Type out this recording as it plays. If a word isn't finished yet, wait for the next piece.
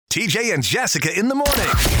TJ and Jessica in the morning.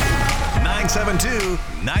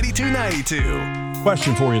 972-9292.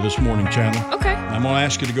 Question for you this morning, Chandler. Okay. I'm going to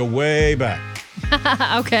ask you to go way back.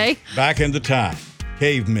 Okay. Back into time.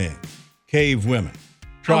 Cavemen, cave women,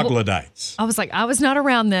 troglodytes. I was like, I was not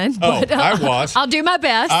around then. But, I was. I'll do my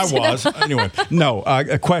best. I was. Anyway, no,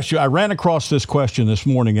 a question. I ran across this question this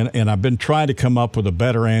morning, and I've been trying to come up with a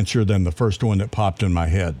better answer than the first one that popped in my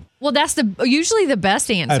head. Well, that's usually the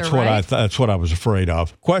best answer, That's what right? that's what I was afraid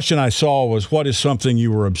of. Question I saw was, what is something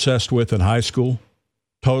you were obsessed with in high school?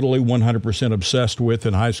 Totally 100% obsessed with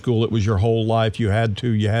in high school. It was your whole life. You had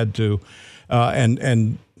to.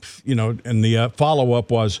 And you know, and the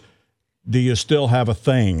follow-up was, do you still have a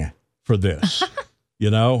thing for this? You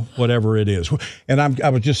know, whatever it is. And I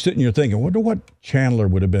was just sitting here thinking, wonder what Chandler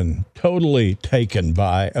would have been totally taken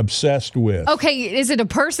by, obsessed with. Okay, is it a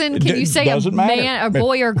person? Can you say a matter. man, a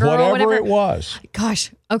boy, or girl, whatever whatever it was? Gosh,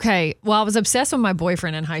 okay. Well, I was obsessed with my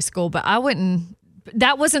boyfriend in high school, but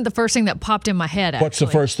that wasn't the first thing that popped in my head, actually. What's the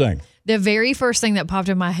first thing? The very first thing that popped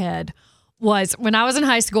in my head was when I was in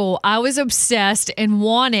high school, I was obsessed and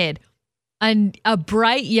wanted a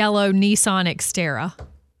bright yellow Nissan Xterra.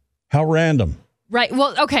 How random. Right.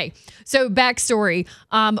 Well, okay. So backstory.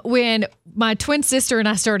 When my twin sister and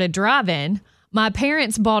I started driving, my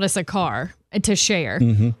parents bought us a car to share.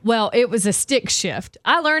 Mm-hmm. Well, it was a stick shift.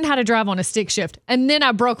 I learned how to drive on a stick shift, and then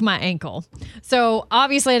I broke my ankle. So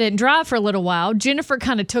obviously I didn't drive for a little while. Jennifer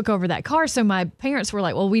kind of took over that car. So my parents were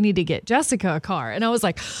like, well, we need to get Jessica a car. And I was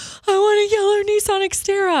like, I want a yellow Nissan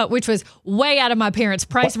Xterra, which was way out of my parents'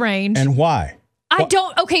 price range. And why?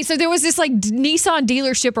 Okay, so there was this like Nissan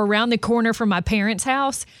dealership around the corner from my parents'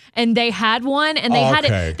 house, and they had one, and they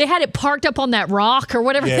had it parked up on that rock or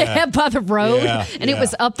whatever they had by the road, and it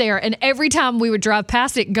was up there. And every time we would drive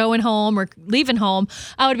past it going home or leaving home,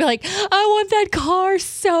 I would be like, I want that car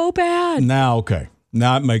so bad.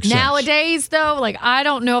 Now it makes sense. Nowadays, though, like, I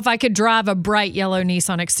don't know if I could drive a bright yellow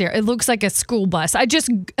Nissan Xterra. It looks like a school bus.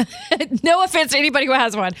 No offense to anybody who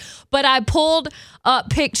has one, but I pulled up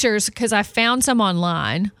pictures because I found some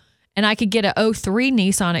online, and I could get a 03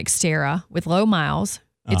 Nissan Xterra with low miles.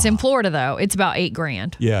 It's in Florida, though. It's about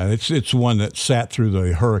 $8,000. Yeah, it's one that sat through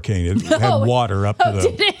the hurricane. It had water up to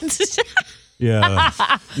did it? Yeah.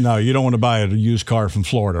 No, you don't want to buy a used car from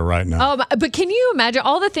Florida right now. But can you imagine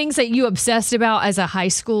all the things that you obsessed about as a high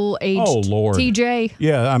school age TJ?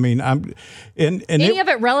 Yeah, I mean, any of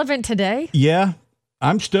it relevant today? Yeah,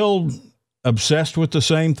 I'm still obsessed with the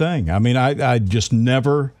same thing. I mean, I just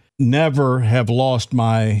never have lost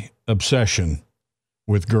my obsession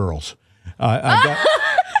with girls. I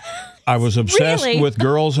was obsessed with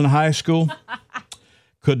girls in high school.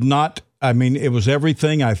 Could not. I mean, it was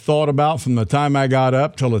everything I thought about from the time I got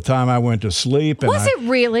up till the time I went to sleep. Was it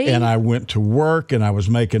really? And I went to work, and I was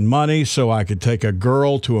making money so I could take a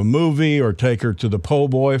girl to a movie or take her to the po'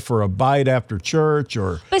 boy for a bite after church.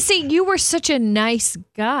 But see, you were such a nice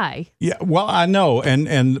guy. Yeah, well, I know,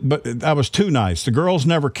 but I was too nice. The girls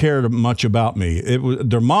never cared much about me.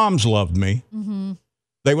 Their moms loved me. Mm-hmm.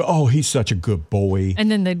 They were, he's such a good boy.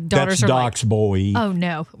 And then the daughters That's are Doc's boy. Oh,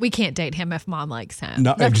 no, we can't date him if mom likes him.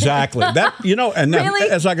 No, exactly. And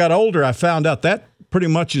really? As I got older, I found out that pretty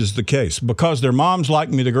much is the case. Because their moms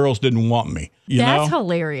liked me, the girls didn't want me. That's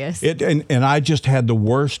hilarious. And I just had the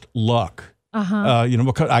worst luck. Uh-huh.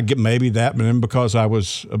 Because I get maybe that, but then because I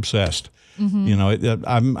was obsessed.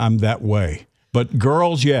 Mm-hmm. I'm that way. But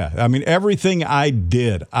girls, yeah. I mean, everything I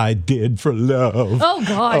did for love. Oh,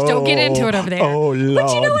 gosh. Don't get into it over there. Oh, Lord.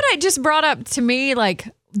 But you know what it just brought up to me? Like,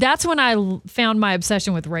 that's when I found my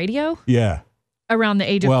obsession with radio. Yeah. Around the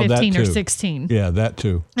age of 15 or 16. Yeah, that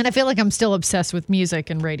too. And I feel like I'm still obsessed with music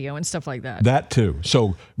and radio and stuff like that. That too.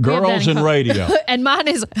 So, girls and radio. And mine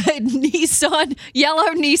is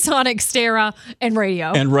yellow Nissan Xterra and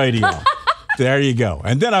radio. And radio. There you go.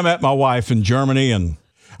 And then I met my wife in Germany, and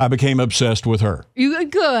I became obsessed with her. You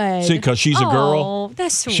good? See, because she's a girl. Oh,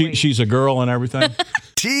 that's sweet. She's a girl and everything.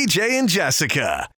 TJ and Jessica.